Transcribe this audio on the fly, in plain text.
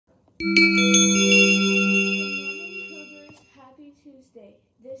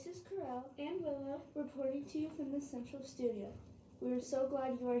reporting to you from the Central Studio. We are so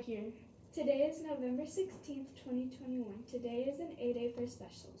glad you are here. Today is November 16th, 2021. Today is an A-Day for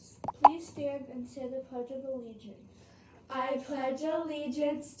specials. Please stand and say the Pledge of Allegiance. I pledge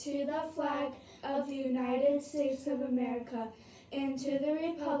allegiance to the flag of the United States of America and to the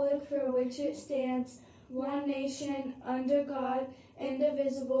republic for which it stands, one nation, under God,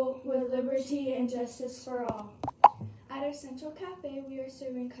 indivisible, with liberty and justice for all. At our Central Cafe, we are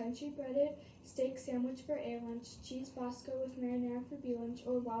serving country-breaded steak sandwich for A lunch, cheese Bosco with marinara for B lunch,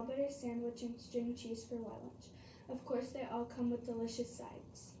 or wild butter sandwich and string cheese for Y lunch. Of course, they all come with delicious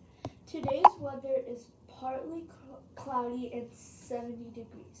sides. Today's weather is partly cloudy and 70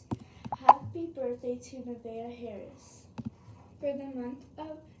 degrees. Happy birthday to Nevaeh Harris. For the month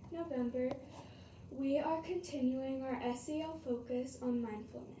of November, we are continuing our SEL focus on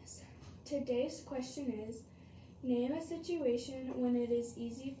mindfulness. Today's question is, name a situation when it is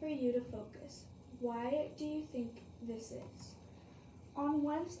easy for you to focus. Why do you think this is? On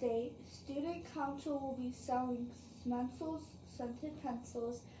Wednesday, Student Council will be selling Smensel's scented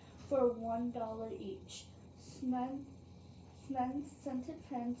pencils for $1 each. Smen's scented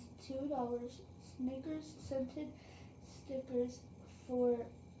pens, $2. Snickers scented stickers for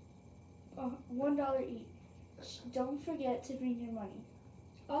 $1 each. Don't forget to bring your money.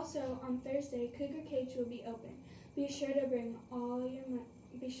 Also, on Thursday, Cougar Cage will be open. Be sure to bring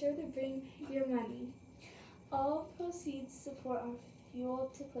your money. All proceeds support our Fuel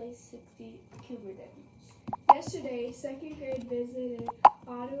Up to Play 60 Cougar Days. Yesterday, second grade visited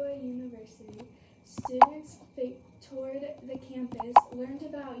Ottawa University. Students toured the campus, learned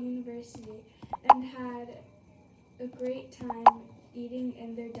about university, and had a great time eating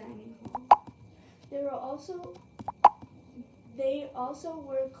in their dining hall. They also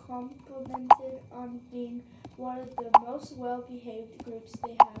were complimented on being one of the most well-behaved groups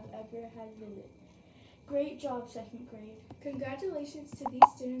they have ever had visited. Great job, second grade. Congratulations to these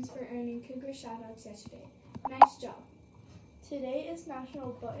students for earning Cougar shoutouts yesterday. Nice job. Today is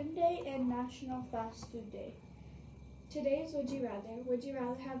National Button Day and National Fast Food Day. Today is Would You Rather. Would you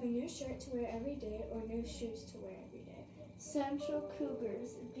rather have a new shirt to wear every day or new shoes to wear every day? Central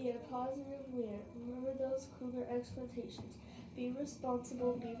Cougars, be a positive leader. Remember those Cougar expectations. Be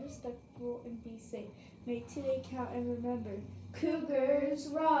responsible, be respectful, and be safe. Make today count, and remember, Cougars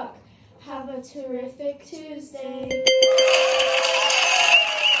rock! Have a terrific Tuesday!